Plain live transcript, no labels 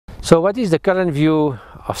So what is the current view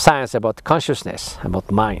of science about consciousness,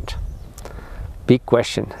 about mind? Big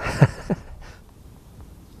question.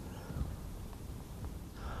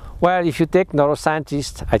 Well, if you take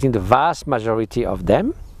neuroscientists, I think the vast majority of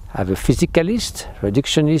them have a physicalist,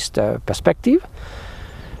 reductionist perspective.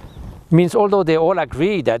 Means although they all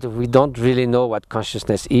agree that we don't really know what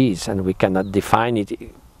consciousness is and we cannot define it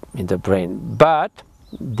in the brain, but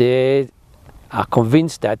they are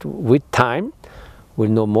convinced that with time we'll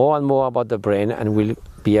know more and more about the brain and we'll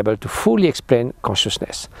be able to fully explain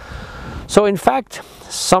consciousness. So in fact,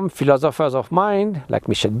 some philosophers of mind, like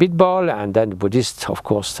Michel Bitbol and then Buddhist, of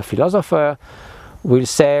course, the philosopher, will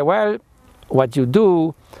say, well, what you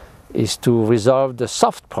do is to resolve the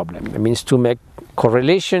soft problem. It means to make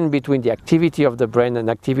correlation between the activity of the brain and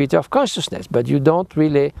activity of consciousness, but you don't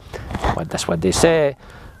really, well, that's what they say,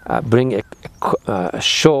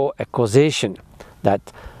 show a causation that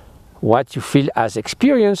what you feel as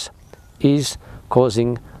experience is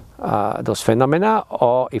causing those phenomena,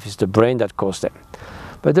 or if it's the brain that caused them.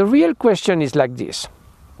 But the real question is like this.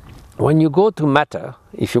 When you go to matter,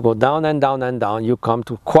 if you go down and down and down, you come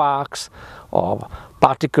to quarks or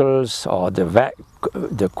particles or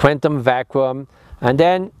the quantum vacuum, and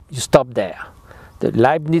then you stop there. The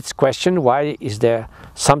Leibniz question, why is there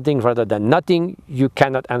something rather than nothing, you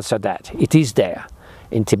cannot answer that. It is there.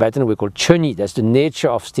 In Tibetan we call chöni, that's the nature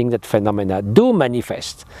of things that phenomena do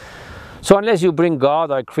manifest. So unless you bring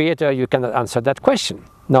God or a creator, you cannot answer that question.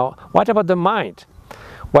 Now, what about the mind?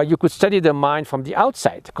 Well, you could study the mind from the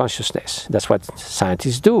outside, consciousness. That's what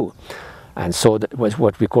scientists do. And so that was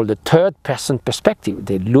what we call the third person perspective.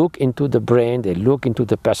 They look into the brain, they look into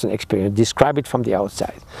the person experience, describe it from the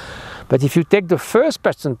outside. But if you take the first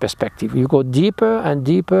person perspective, you go deeper and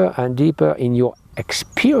deeper and deeper in your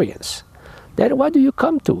experience. Then what do you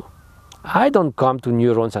come to? I don't come to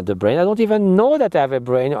neurons and the brain. I don't even know that I have a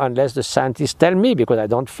brain unless the scientists tell me, because I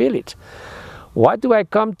don't feel it. What do I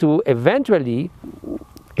come to eventually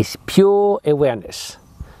is pure awareness,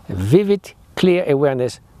 a vivid, clear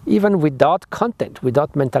awareness, even without content,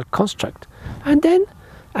 without mental construct. And then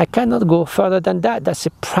I cannot go further than that. That's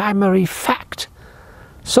a primary fact.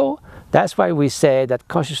 So that's why we say that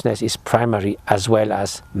consciousness is primary as well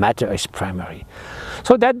as matter is primary.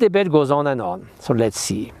 So that debate goes on and on. So let's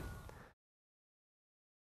see.